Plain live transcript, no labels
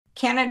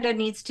Canada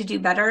needs to do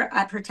better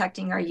at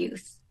protecting our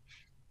youth.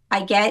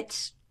 I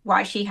get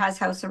why she has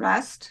house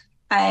arrest.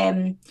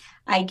 I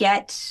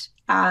get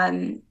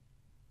all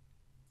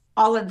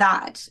of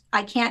that.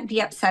 I can't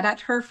be upset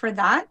at her for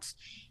that.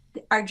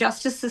 Our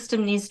justice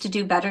system needs to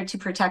do better to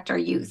protect our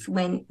youth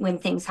when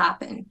things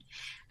happen.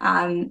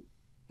 Um,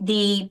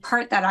 the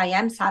part that I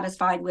am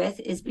satisfied with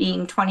is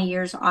being 20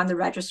 years on the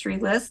registry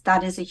list.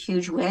 That is a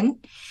huge win.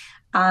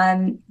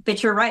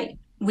 But you're right.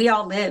 We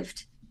all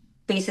lived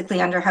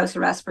basically under house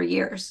arrest for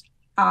years.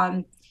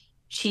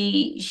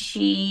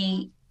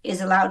 She is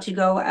allowed to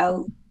go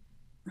out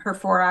her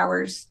 4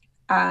 hours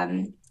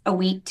a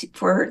week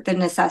for the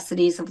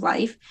necessities of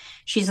life.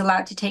 She's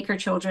allowed to take her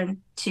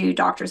children to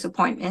doctor's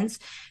appointments.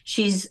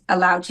 She's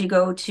allowed to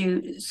go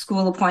to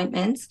school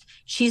appointments.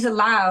 She's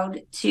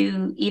allowed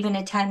to even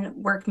attend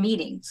work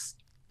meetings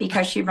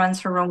because she runs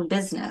her own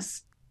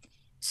business.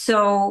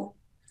 So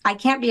I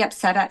can't be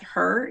upset at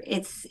her.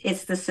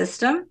 It's the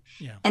system,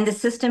 Yeah. and the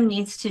system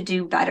needs to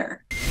do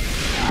better.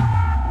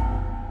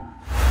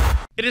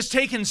 It has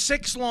taken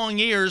 6 long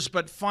years,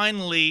 but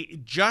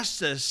finally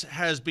justice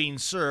has been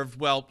served.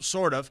 Well,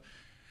 sort of.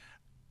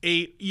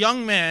 A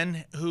young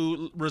man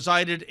who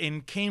resided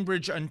in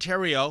Cambridge,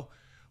 Ontario,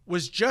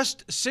 was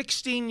just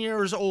 16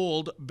 years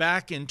old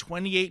back in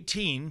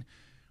 2018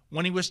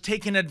 when he was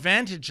taken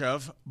advantage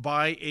of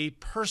by a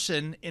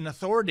person in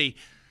authority.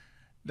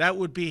 That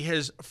would be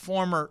his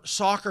former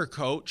soccer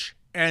coach,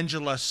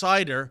 Angela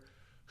Sider,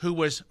 who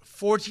was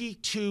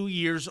 42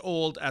 years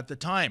old at the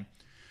time.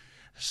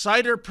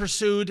 Sider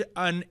pursued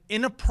an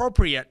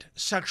inappropriate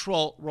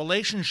sexual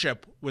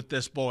relationship with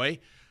this boy.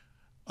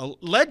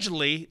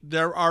 Allegedly,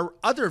 there are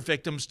other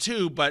victims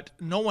too, but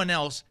no one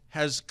else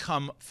has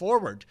come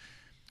forward.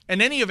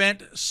 In any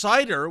event,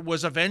 Sider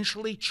was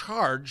eventually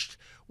charged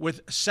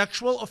with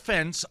sexual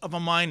offense of a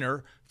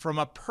minor from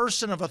a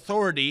person of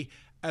authority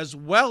as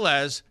well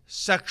as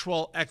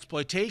sexual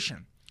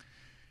exploitation.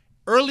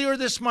 Earlier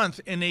this month,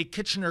 in a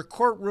Kitchener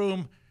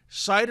courtroom,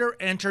 Sider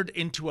entered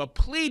into a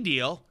plea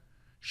deal.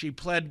 She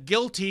pled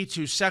guilty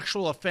to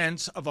sexual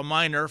offense of a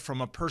minor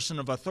from a person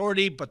of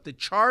authority, but the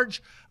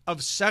charge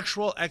of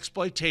sexual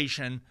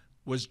exploitation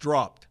was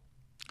dropped.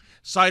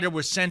 Sider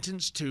was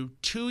sentenced to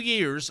 2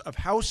 years of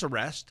house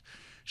arrest.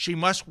 She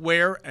must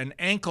wear an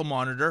ankle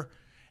monitor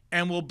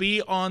and will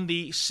be on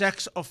the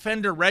sex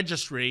offender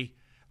registry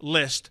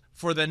list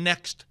for the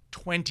next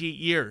 20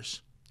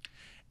 years.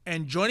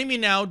 And joining me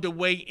now to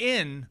weigh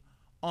in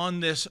on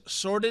this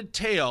sordid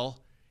tale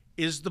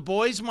is the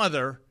boy's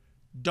mother,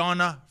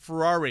 Donna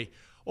Ferrari.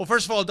 Well,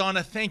 first of all,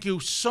 Donna, thank you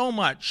so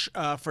much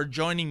for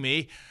joining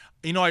me.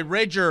 You know, I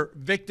read your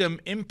victim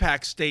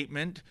impact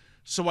statement,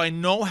 so I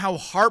know how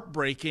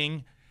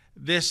heartbreaking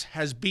this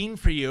has been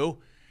for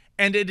you.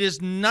 And it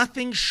is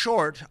nothing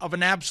short of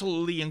an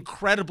absolutely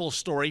incredible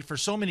story for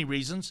so many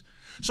reasons.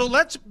 So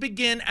let's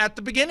begin at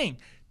the beginning.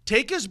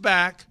 Take us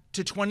back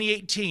to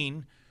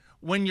 2018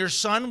 when your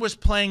son was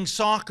playing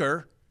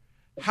soccer.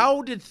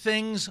 How did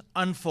things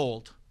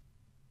unfold?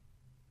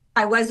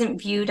 I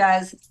wasn't viewed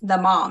as the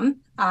mom.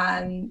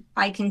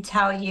 I can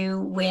tell you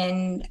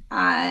when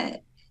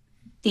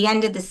the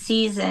end of the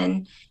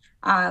season,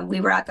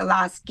 we were at the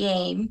last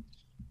game,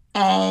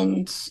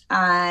 and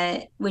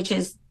which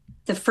is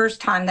the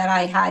first time that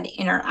I had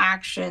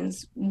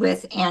interactions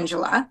with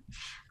Angela.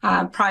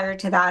 Prior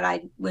to that,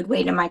 I would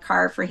wait in my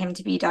car for him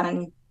to be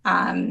done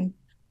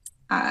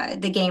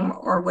the game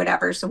or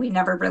whatever. So we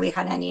never really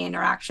had any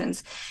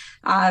interactions.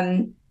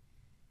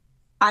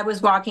 I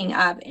was walking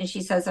up and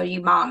she says, "Are you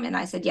mom?" And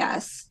I said,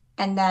 "Yes."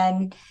 And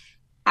then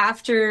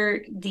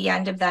after the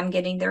end of them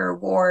getting their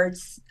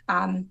awards,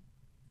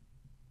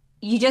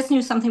 you just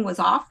knew something was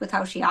off with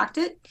how she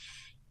acted.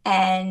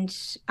 And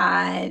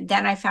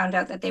then I found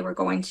out that they were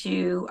going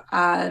to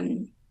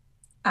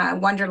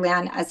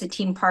Wonderland as a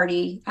team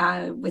party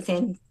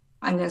within,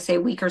 I'm going to say,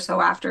 a week or so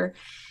after.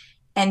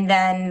 And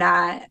then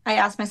I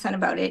asked my son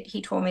about it.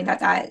 He told me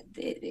that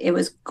it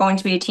was going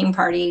to be a team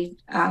party.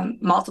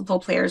 Multiple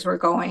players were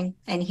going,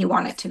 and he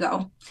wanted to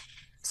go.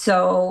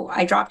 So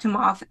I dropped him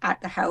off at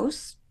the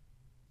house.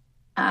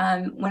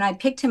 When I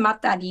picked him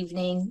up that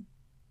evening,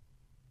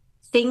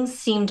 things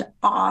seemed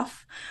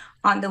off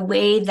on the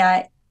way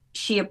that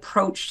she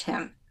approached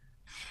him.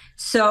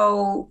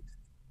 So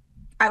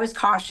I was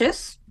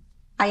cautious.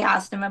 I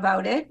asked him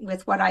about it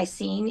with what I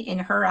seen in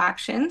her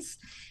actions.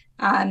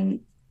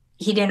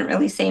 He didn't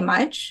really say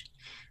much.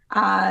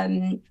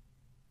 Then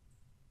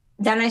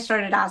I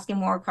started asking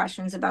more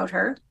questions about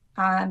her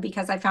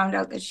because I found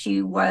out that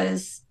she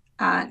was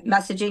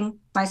messaging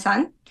my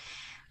son.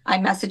 I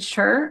messaged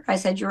her. I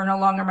said, "You're no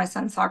longer my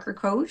son's soccer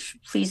coach.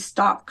 Please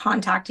stop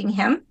contacting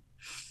him."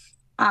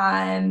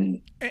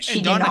 She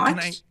did Donna,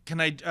 not.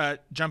 can I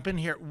jump in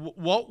here?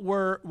 What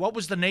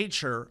was the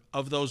nature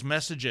of those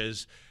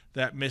messages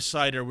that Miss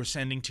Sider was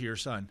sending to your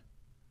son?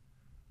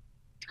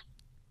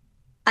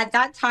 At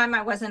that time,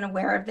 I wasn't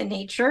aware of the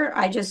nature.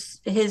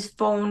 His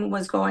phone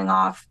was going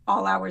off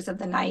all hours of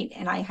the night,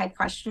 and I had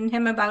questioned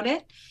him about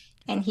it,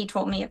 and he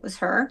told me it was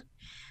her.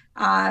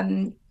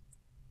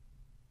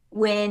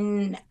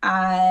 When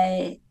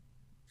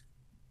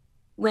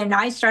when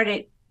I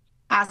started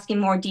asking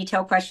more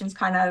detailed questions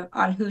kind of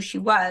on who she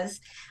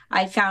was,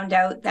 I found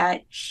out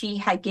that she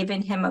had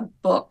given him a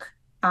book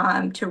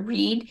to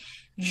read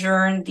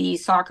during the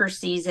soccer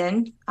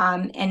season.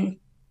 And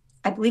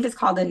I believe it's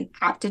called an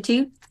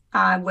aptitude,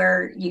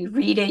 where you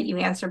read it, you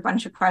answer a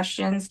bunch of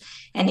questions,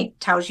 and it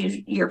tells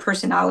you your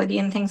personality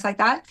and things like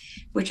that,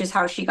 which is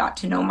how she got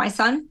to know my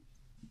son.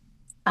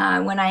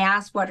 When I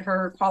asked what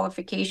her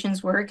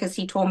qualifications were, because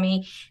he told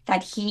me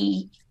that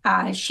she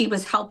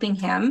was helping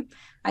him,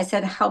 I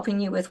said, helping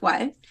you with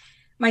what?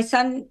 My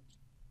son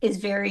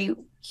is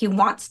he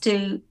wants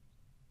to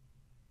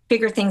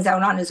figure things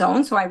out on his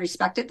own, so I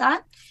respected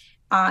that.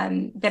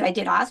 But I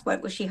did ask,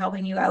 what was she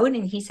helping you out?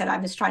 And he said, I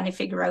was trying to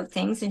figure out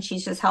things and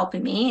she's just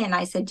helping me. And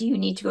I said, do you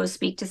need to go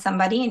speak to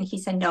somebody? And he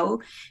said,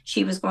 no,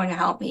 she was going to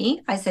help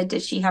me. I said,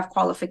 does she have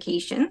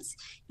qualifications?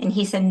 And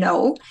he said,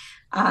 no,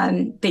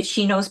 but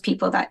she knows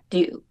people that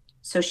do.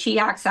 So she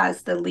acts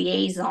as the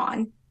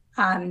liaison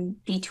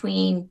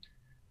between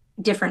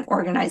different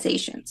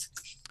organizations,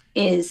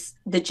 is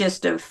the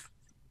gist of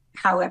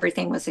how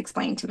everything was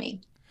explained to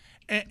me.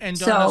 And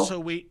Donna,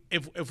 So, so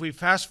if we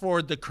fast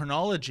forward the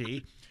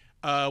chronology,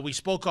 we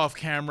spoke off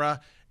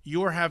camera. You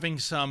were having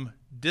some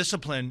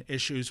discipline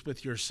issues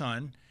with your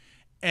son,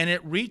 and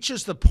it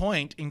reaches the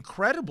point,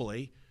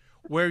 incredibly,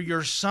 where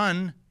your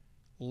son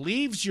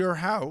leaves your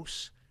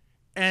house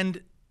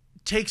and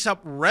takes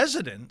up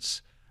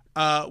residence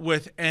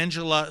with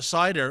Angela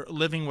Sider,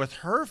 living with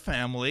her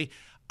family.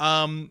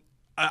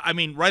 I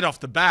mean, right off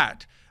the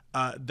bat,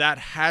 that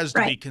has to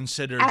be right.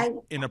 considered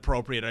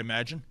inappropriate, I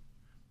imagine.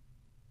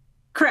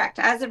 Correct.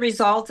 As a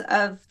result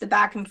of the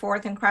back and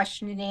forth and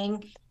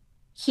questioning,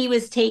 he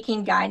was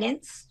taking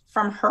guidance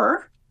from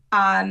her.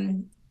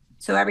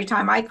 So every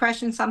time I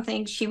questioned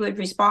something, she would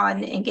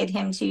respond and get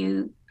him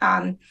to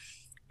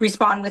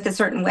respond with a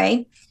certain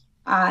way,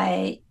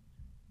 uh,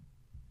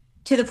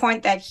 to the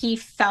point that he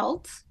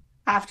felt,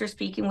 after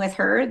speaking with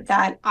her,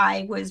 that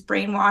I was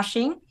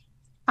brainwashing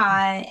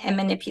and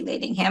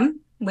manipulating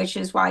him, which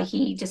is why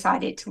he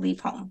decided to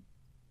leave home.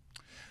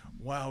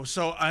 Wow.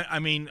 So, I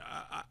mean,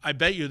 I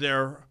bet you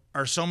there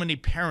are so many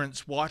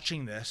parents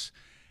watching this,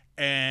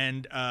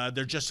 and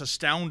they're just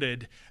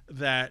astounded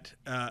that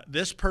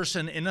this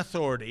person in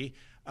authority,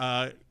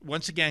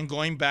 once again,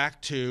 going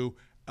back to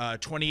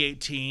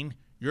 2018,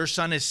 your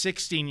son is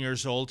 16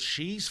 years old,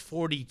 she's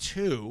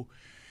 42,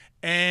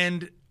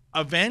 and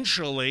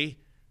eventually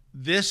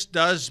this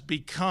does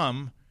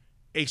become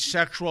a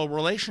sexual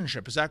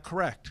relationship. Is that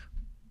correct?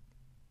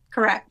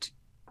 Correct.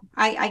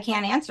 I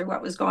can't answer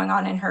what was going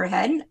on in her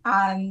head.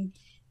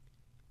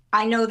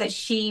 I know that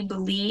she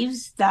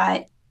believes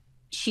that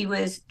she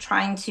was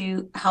trying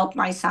to help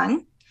my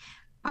son,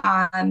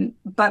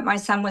 but my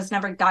son was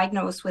never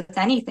diagnosed with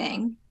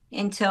anything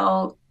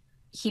until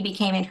he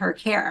became in her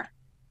care.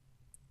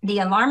 The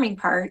alarming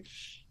part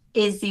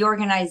is the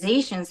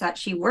organizations that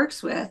she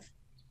works with.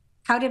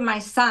 How did my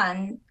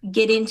son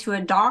get into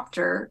a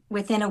doctor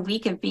within a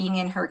week of being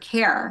in her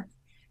care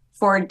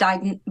for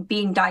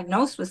being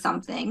diagnosed with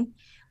something,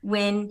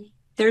 when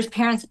there's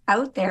parents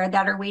out there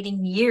that are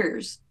waiting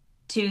years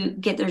to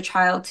get their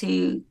child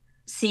to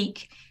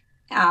seek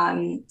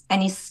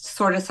any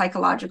sort of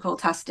psychological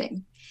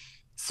testing?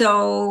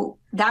 So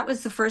that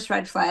was the first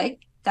red flag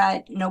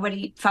that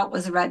nobody felt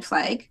was a red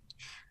flag.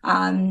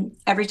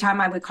 Every time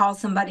I would call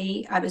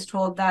somebody, I was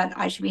told that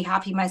I should be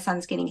happy my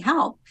son's getting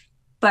help.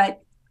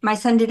 But my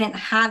son didn't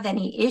have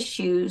any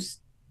issues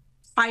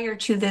prior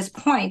to this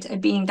point of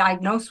being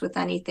diagnosed with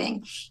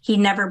anything. He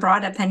never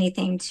brought up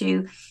anything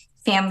to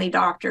family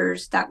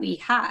doctors that we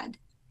had.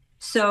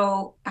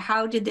 So,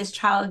 how did this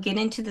child get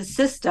into the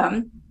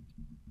system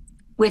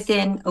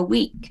within a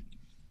week?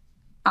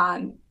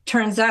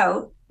 Turns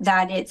out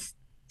that it's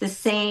the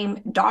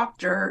same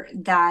doctor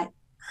that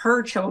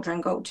her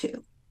children go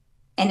to,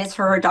 and it's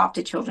her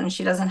adopted children.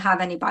 She doesn't have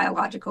any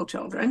biological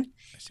children.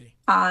 I see.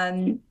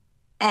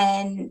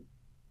 And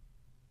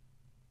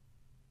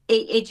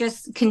it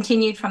just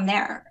continued from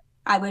there.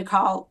 I would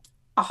call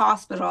a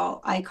hospital,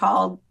 I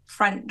called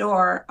Front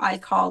Door, I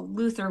called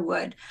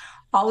Lutherwood,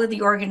 all of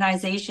the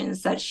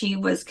organizations that she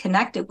was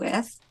connected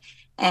with.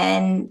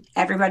 And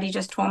everybody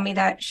just told me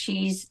that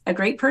she's a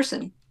great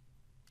person.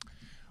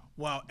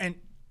 Wow. And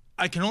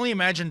I can only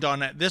imagine,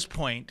 Donna, at this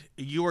point,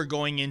 you are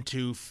going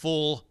into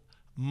full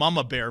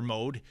mama bear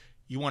mode.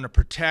 You want to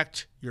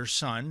protect your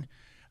son.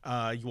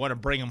 You want to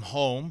bring him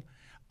home.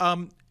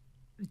 Who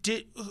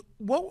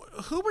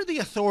were the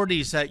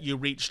authorities that you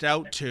reached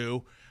out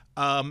to?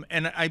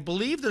 And I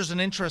believe there's an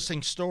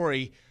interesting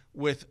story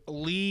with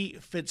Lee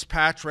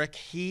Fitzpatrick.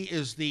 He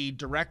is the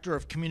Director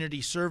of Community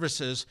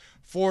Services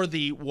for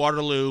the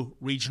Waterloo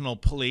Regional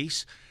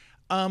Police.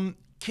 Can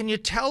you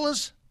tell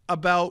us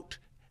about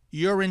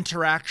your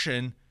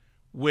interaction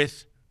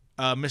with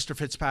Mr.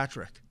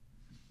 Fitzpatrick?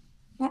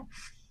 Yeah.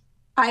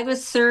 I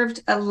was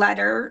served a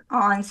letter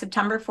on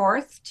September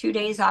 4th, 2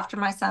 days after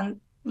my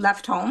son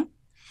left home.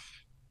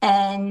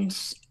 And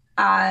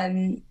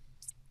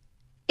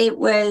it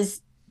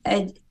was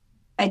a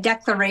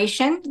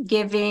declaration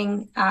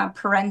giving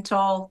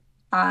parental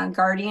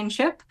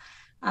guardianship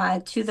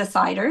to the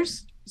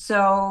Siders.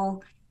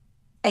 So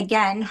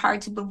again,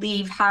 hard to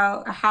believe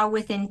how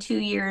within 2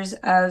 years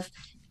of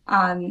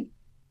um,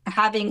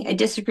 having a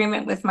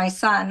disagreement with my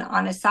son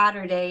on a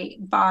Saturday,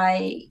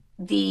 by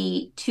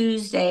the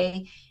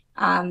Tuesday,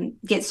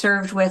 get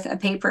served with a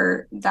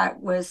paper that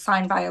was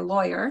signed by a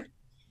lawyer.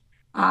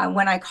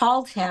 When I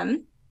called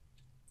him,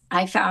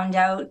 I found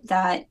out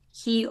that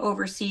he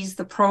oversees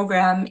the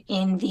program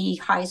in the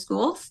high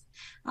schools,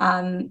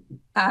 um,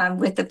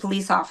 with the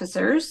police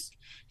officers.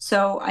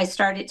 So I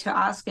started to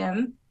ask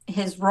him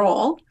his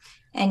role,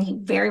 and he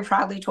very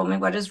proudly told me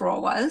what his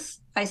role was.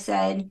 I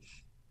said,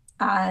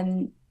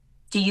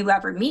 do you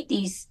ever meet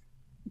these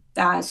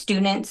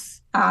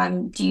students?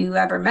 Do you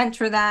ever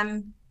mentor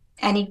them?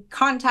 Any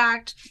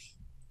contact?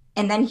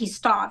 And then he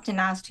stopped and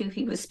asked who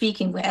he was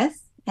speaking with.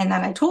 And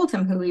then I told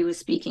him who he was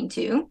speaking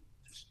to.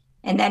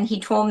 And then he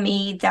told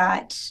me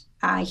that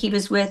he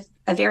was with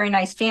a very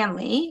nice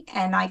family.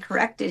 And I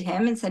corrected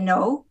him and said,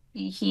 no,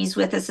 he's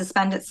with a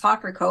suspended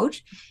soccer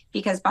coach,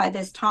 because by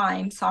this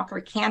time, Soccer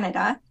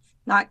Canada,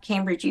 not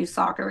Cambridge Youth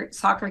Soccer,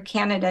 Soccer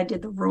Canada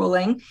did the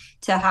ruling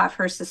to have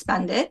her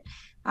suspended.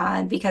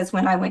 Because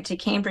when I went to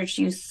Cambridge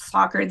Youth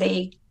Soccer,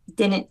 they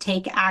didn't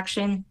take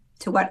action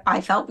to what I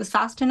felt was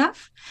fast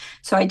enough.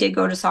 So I did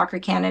go to Soccer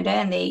Canada,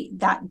 and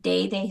that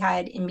day they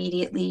had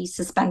immediately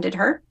suspended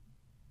her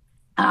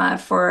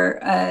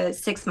for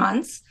 6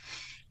 months.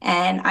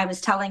 And I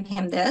was telling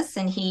him this,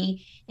 and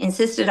he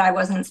insisted I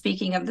wasn't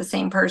speaking of the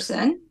same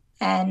person.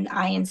 And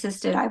I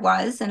insisted I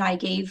was, and I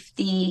gave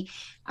the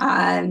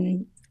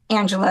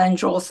Angela and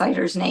Joel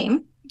Sider's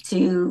name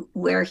to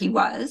where he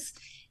was.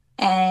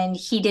 And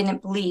he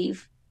didn't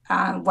believe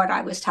what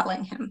I was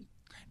telling him.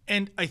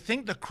 And I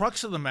think the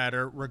crux of the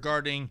matter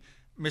regarding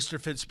Mr.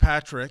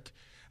 Fitzpatrick,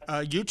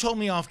 you told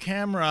me off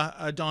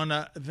camera,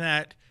 Donna,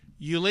 that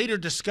you later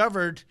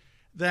discovered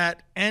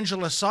that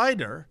Angela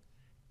Sider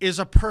is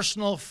a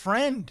personal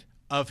friend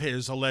of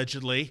his,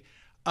 allegedly.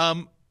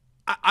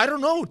 I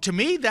don't know. To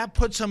me, that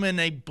puts him in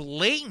a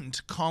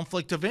blatant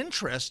conflict of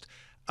interest.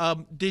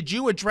 Did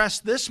you address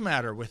this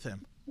matter with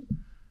him?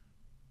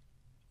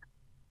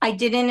 I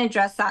didn't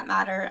address that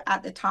matter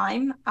at the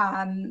time.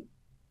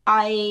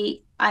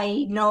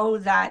 I know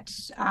that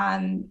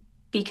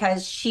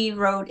because she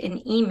wrote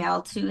an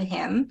email to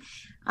him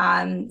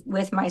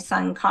with my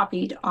son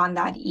copied on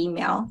that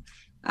email,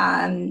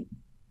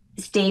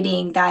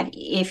 stating that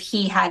if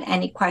he had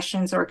any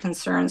questions or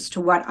concerns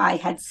to what I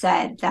had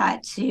said,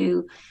 that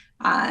to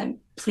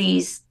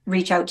please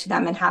reach out to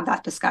them and have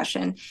that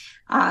discussion.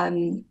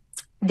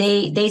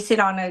 They sit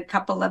on a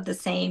couple of the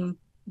same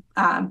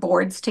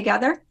boards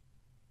together.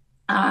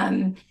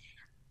 And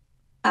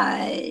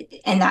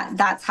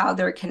that's how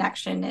their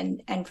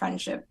connection and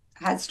friendship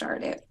had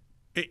started.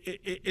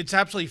 It's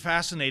absolutely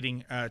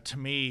fascinating to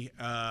me,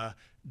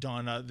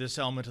 Donna, this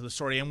element of the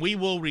story. And we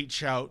will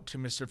reach out to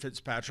Mr.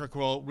 Fitzpatrick.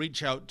 We'll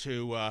reach out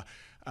to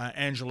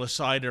Angela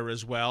Sider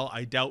as well.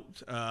 I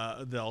doubt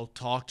they'll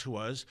talk to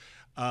us,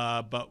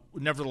 but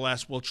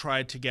nevertheless, we'll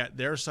try to get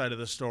their side of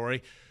the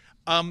story.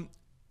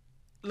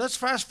 Let's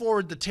fast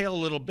forward the tale a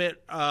little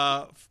bit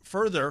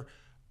further.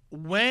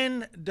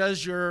 When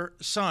does your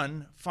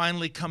son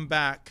finally come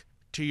back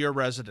to your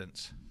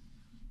residence?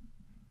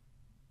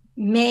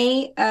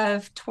 May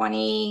of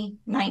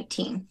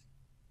 2019.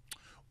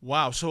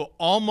 Wow. So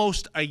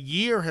almost a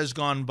year has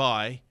gone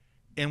by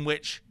in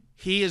which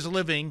he is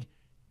living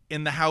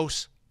in the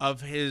house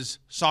of his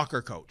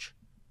soccer coach.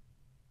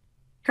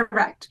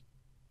 Correct.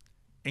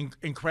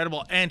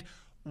 Incredible. And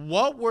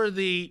what were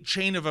the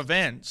chain of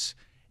events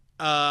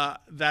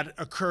that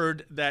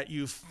occurred that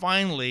you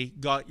finally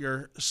got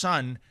your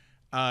son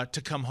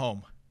to come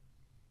home?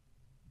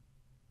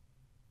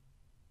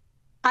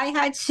 I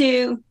had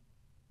to,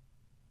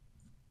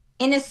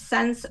 in a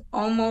sense,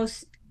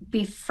 almost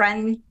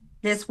befriend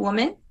this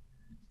woman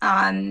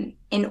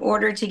in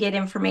order to get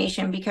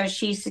information, because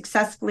she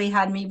successfully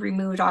had me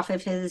removed off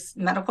of his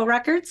medical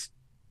records.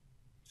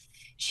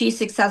 She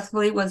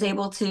successfully was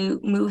able to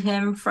move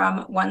him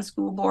from one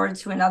school board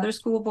to another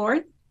school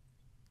board,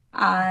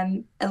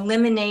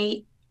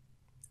 eliminate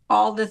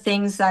all the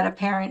things that a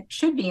parent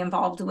should be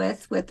involved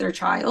with their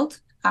child.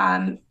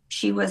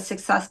 She was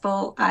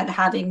successful at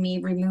having me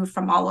removed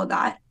from all of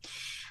that.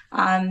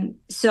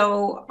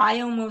 So I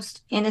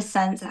almost, in a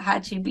sense,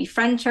 had to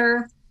befriend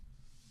her,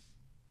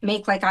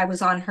 make like I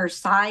was on her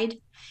side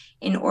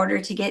in order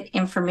to get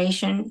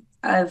information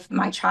of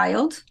my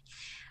child.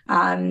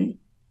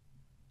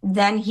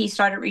 Then he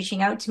started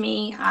reaching out to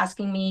me,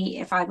 asking me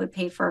if I would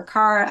pay for a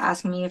car,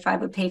 asking me if I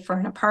would pay for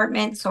an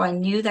apartment. So I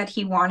knew that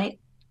he wanted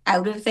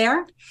out of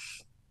there.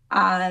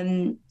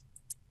 And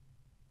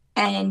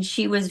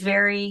she was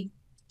very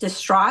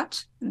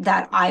distraught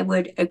that I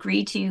would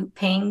agree to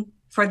paying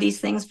for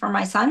these things for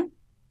my son.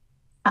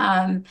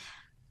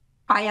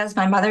 I, as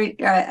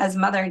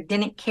mother,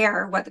 didn't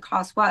care what the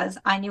cost was.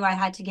 I knew I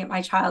had to get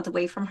my child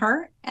away from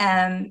her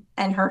and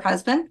her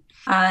husband.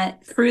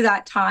 Through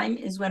that time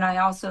is when I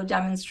also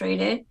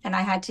demonstrated, and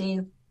I had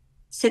to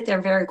sit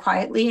there very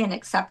quietly and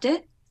accept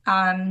it.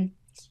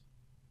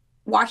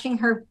 watching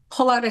her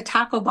pull out a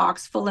tackle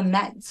box full of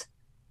meds.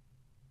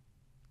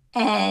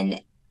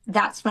 And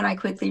that's when I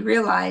quickly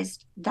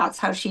realized that's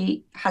how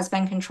she has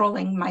been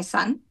controlling my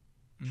son.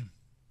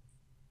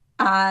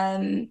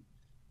 Mm.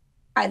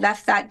 I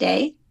left that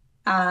day,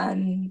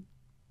 and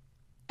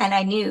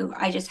I knew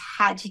I just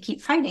had to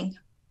keep fighting.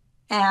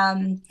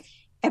 Um,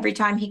 every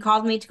time he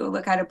called me to go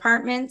look at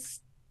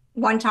apartments,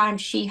 one time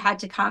she had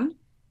to come.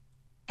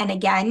 And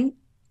again,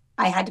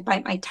 I had to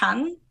bite my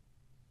tongue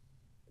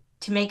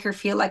to make her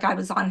feel like I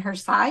was on her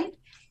side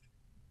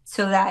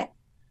so that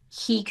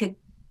he could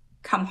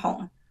come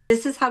home.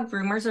 This is how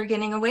groomers are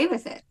getting away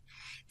with it.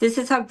 This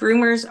is how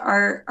groomers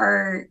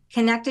are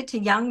connected to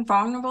young,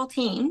 vulnerable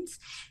teens.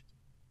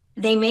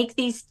 They make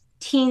these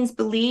teens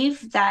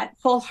believe that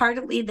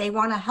wholeheartedly they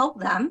want to help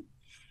them.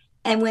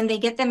 And when they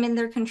get them in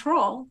their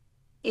control,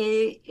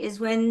 it is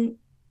when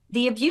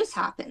the abuse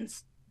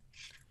happens.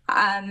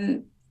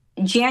 Um,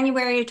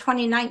 January of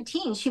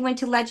 2019, she went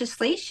to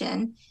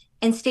legislation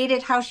and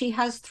stated how she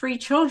has 3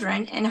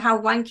 children and how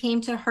one came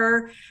to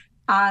her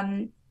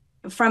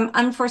from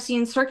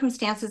unforeseen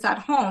circumstances at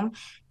home,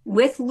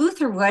 with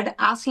Lutherwood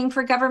asking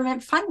for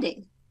government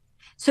funding.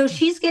 So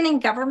she's getting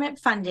government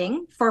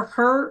funding for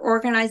her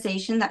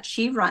organization that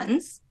she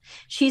runs.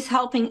 She's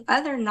helping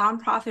other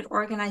nonprofit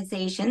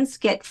organizations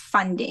get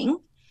funding.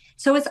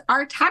 So it's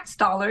our tax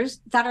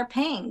dollars that are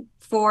paying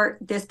for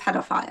this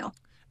pedophile.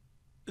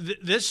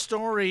 This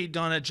story,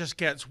 Donna, just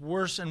gets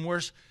worse and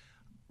worse.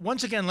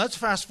 Once again, let's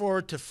fast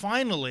forward to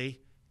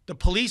finally the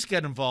police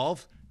get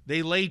involved.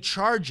 They lay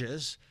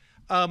charges.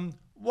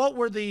 What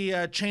were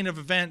the chain of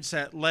events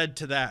that led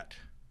to that?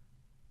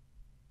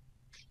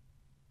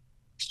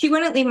 She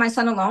wouldn't leave my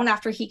son alone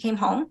after he came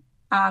home.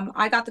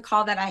 I got the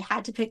call that I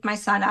had to pick my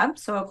son up.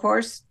 So, of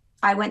course,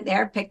 I went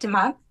there, picked him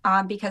up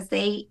because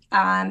they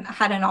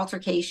had an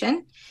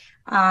altercation.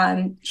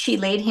 She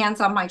laid hands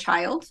on my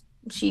child.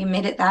 She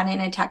admitted that in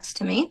a text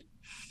to me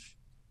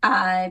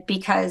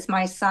because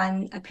my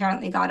son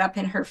apparently got up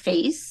in her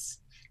face,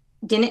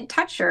 didn't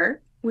touch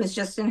her, was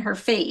just in her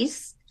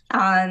face.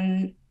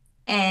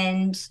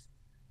 And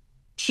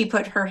she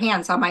put her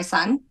hands on my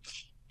son.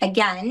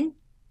 Again,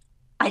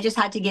 I just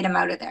had to get him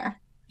out of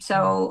there.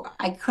 So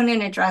I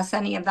couldn't address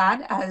any of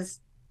that as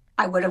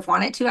I would have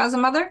wanted to as a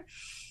mother.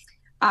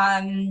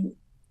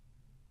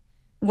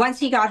 Once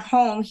he got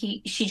home,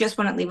 she just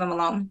wouldn't leave him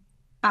alone.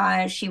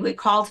 She would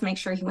call to make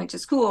sure he went to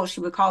school.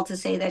 She would call to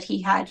say that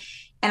he had,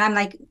 and I'm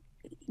like,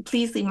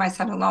 please leave my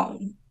son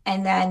alone.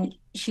 And then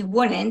she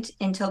wouldn't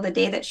until the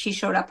day that she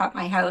showed up at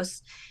my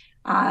house,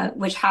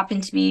 which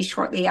happened to be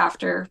shortly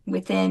after,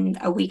 within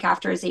a week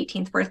after his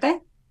 18th birthday.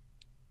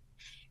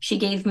 She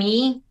gave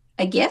me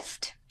a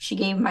gift. She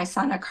gave my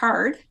son a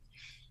card.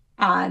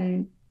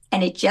 And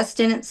it just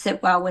didn't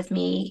sit well with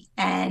me.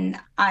 And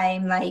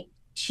I'm like,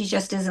 she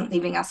just isn't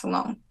leaving us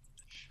alone.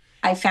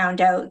 I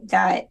found out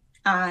that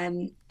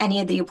any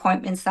of the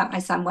appointments that my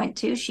son went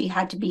to, she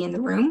had to be in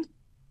the room.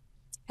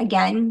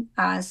 Again,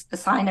 as a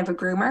sign of a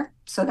groomer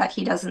so that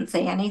he doesn't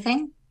say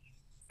anything.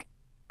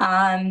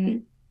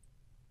 And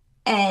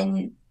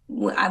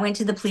I went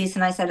to the police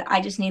and I said,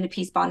 I just need a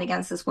peace bond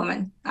against this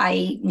woman.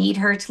 I need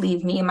her to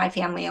leave me and my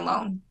family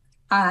alone.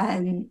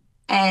 And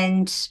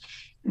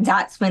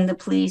that's when the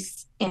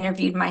police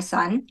interviewed my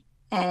son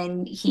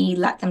and he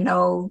let them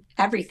know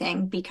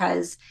everything,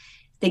 because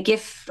the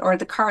gift or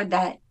the card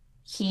that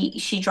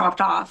she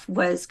dropped off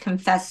was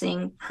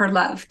confessing her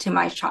love to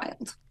my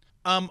child.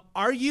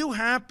 Are you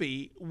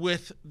happy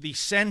with the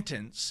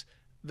sentence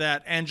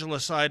that Angela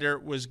Sider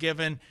was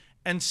given?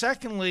 And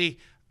secondly,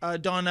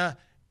 Donna,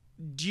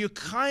 do you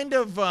kind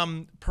of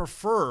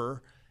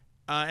prefer,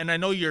 and I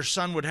know your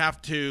son would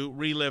have to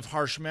relive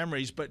harsh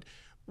memories, but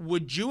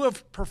would you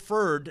have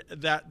preferred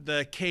that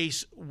the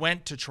case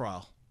went to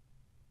trial?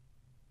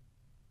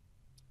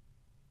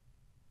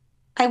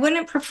 I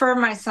wouldn't prefer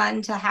my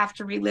son to have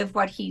to relive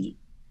what he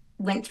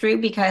went through,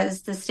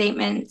 because the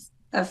statement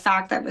of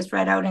fact that was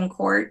read out in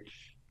court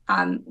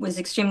was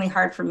extremely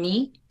hard for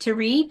me to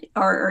read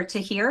or to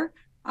hear,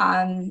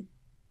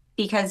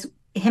 because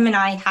him and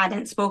I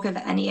hadn't spoke of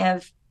any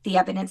of the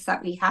evidence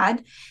that we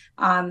had.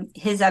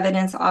 His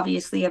evidence,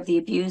 obviously, of the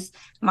abuse,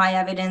 my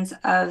evidence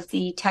of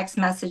the text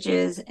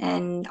messages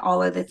and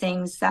all of the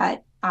things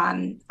that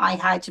I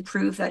had to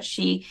prove that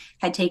she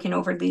had taken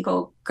over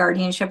legal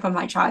guardianship of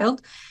my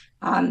child.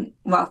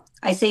 Well,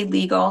 I say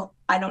legal.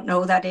 I don't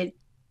know that it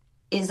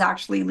is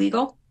actually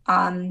legal,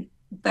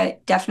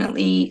 but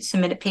definitely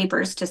submitted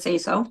papers to say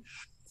so.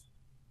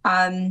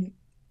 I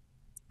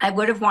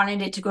would have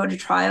wanted it to go to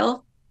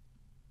trial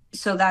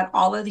so that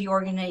all of the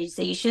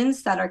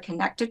organizations that are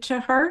connected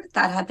to her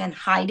that have been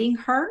hiding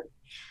her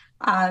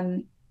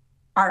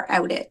are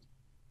outed,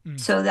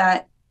 so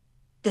that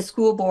the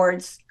school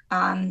boards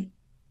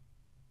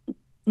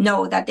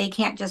know that they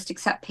can't just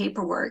accept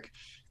paperwork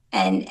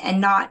and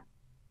not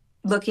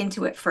look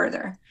into it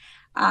further.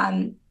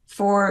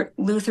 For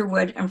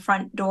Lutherwood and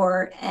Front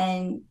Door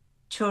and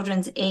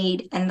Children's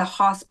Aid and the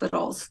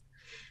hospitals,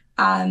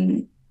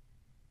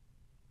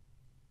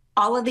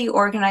 all of the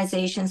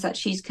organizations that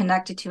she's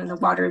connected to in the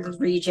Waterloo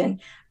region,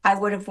 I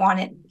would have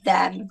wanted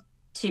them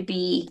to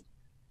be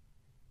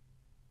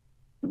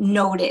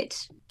noted.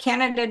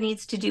 Canada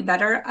needs to do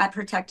better at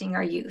protecting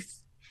our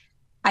youth.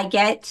 I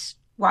get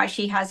why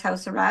she has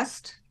house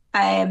arrest.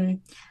 I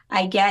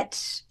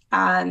get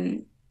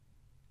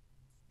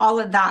all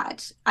of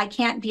that. I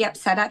can't be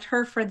upset at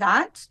her for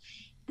that.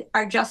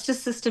 Our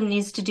justice system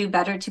needs to do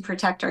better to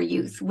protect our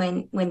youth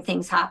when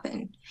things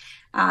happen.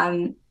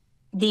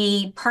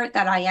 The part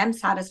that I am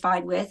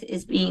satisfied with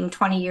is being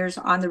 20 years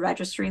on the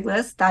registry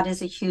list. That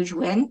is a huge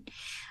win.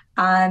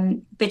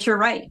 But you're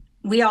right.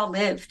 We all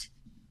lived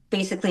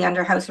basically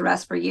under house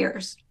arrest for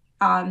years.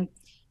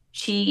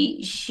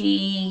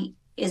 She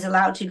is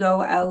allowed to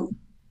go out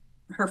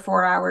her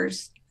 4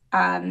 hours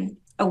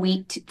a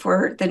week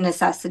for the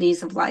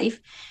necessities of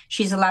life.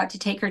 She's allowed to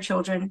take her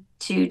children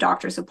to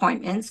doctor's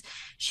appointments.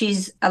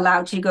 She's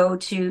allowed to go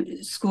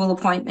to school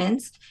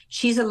appointments.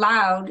 She's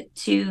allowed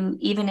to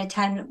even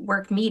attend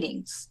work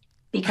meetings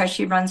because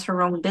she runs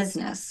her own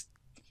business.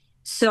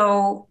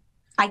 So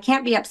I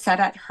can't be upset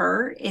at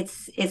her.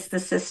 It's the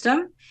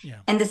system,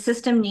 Yeah. and the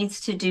system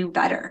needs to do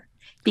better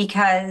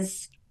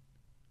because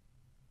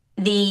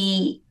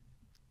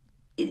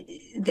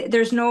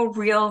there's no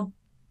real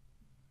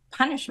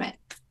punishment.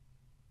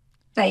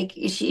 Like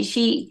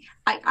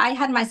I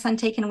had my son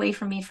taken away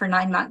from me for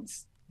 9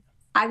 months.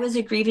 I was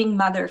a grieving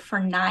mother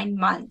for 9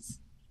 months,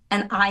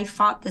 and I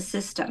fought the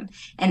system.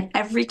 And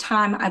every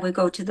time I would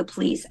go to the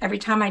police, every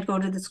time I'd go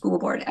to the school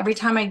board, every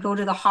time I'd go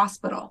to the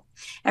hospital,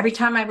 every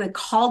time I would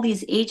call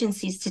these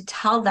agencies to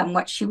tell them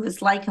what she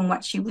was like and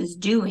what she was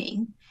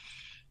doing,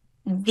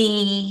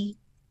 the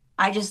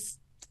I just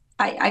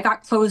I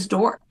got closed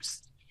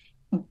doors.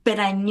 But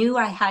I knew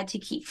I had to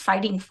keep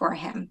fighting for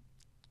him.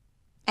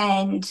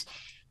 And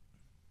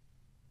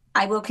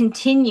I will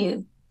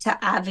continue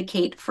to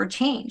advocate for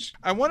change.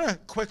 I want to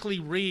quickly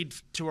read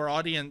to our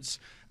audience,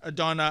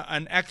 Donna,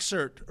 an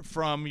excerpt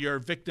from your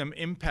victim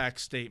impact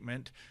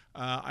statement.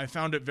 I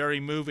found it very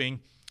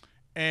moving.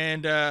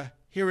 And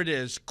here it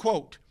is.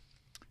 Quote,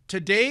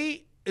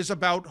 "Today is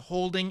about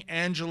holding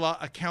Angela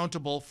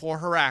accountable for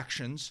her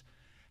actions.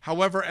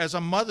 However, as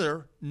a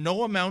mother,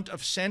 no amount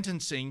of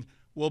sentencing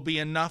will be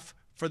enough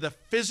for the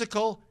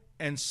physical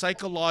and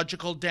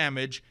psychological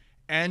damage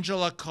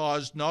Angela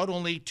caused not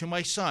only to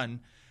my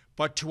son,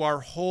 but to our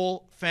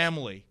whole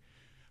family.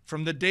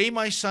 From the day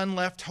my son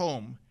left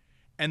home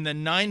and the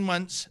 9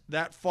 months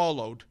that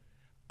followed,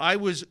 I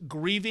was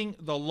grieving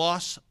the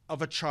loss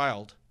of a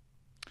child.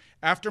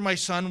 After my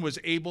son was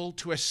able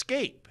to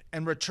escape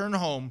and return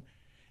home,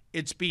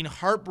 it's been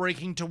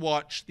heartbreaking to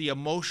watch the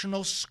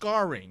emotional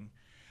scarring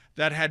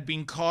that had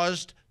been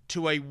caused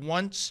to a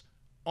once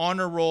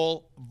honor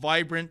roll,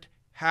 vibrant,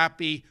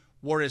 happy,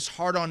 wore his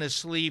heart on his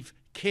sleeve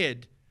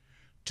kid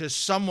to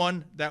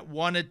someone that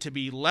wanted to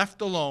be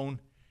left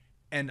alone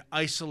and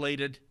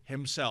isolated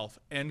himself."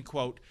 End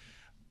quote.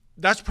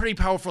 That's pretty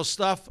powerful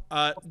stuff,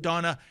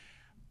 Donna.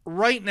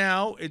 Right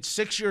now, it's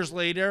 6 years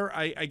later.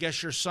 I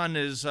guess your son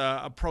is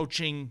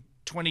approaching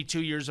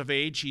 22 years of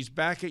age. He's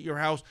back at your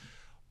house.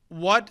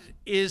 What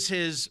is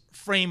his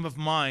frame of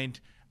mind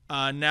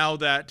now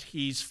that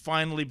he's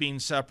finally being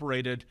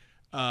separated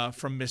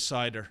from Miss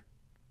Sider?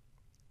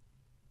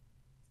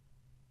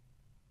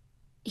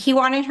 He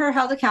wanted her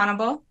held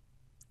accountable.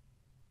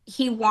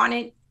 He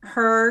wanted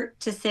her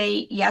to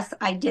say, yes,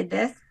 I did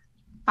this.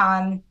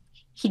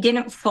 He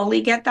didn't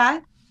fully get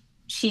that.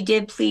 She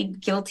did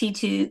plead guilty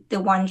to the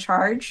one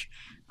charge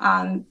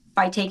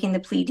by taking the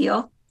plea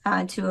deal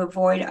to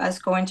avoid us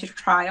going to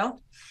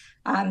trial.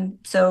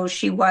 So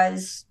she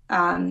was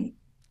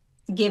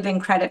given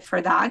credit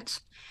for that.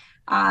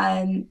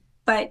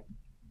 But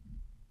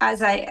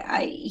as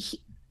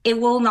it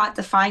will not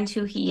define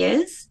who he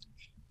is.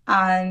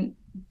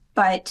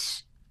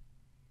 But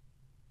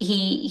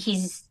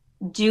he's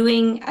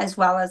doing as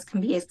well as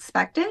can be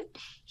expected.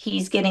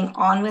 He's getting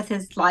on with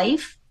his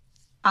life.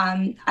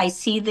 I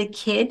see the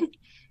kid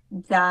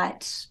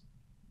that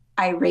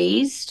I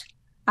raised.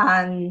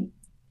 I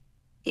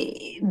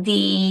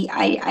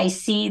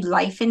see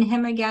life in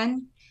him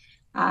again.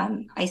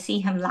 I see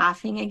him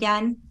laughing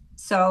again.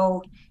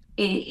 So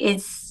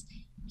he's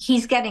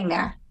getting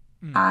there.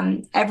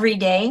 Every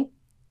day,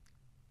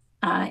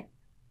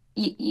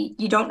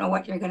 you don't know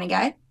what you're going to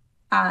get.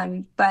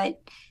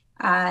 But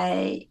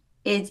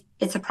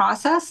it's a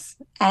process,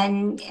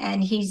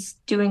 and he's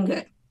doing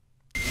good.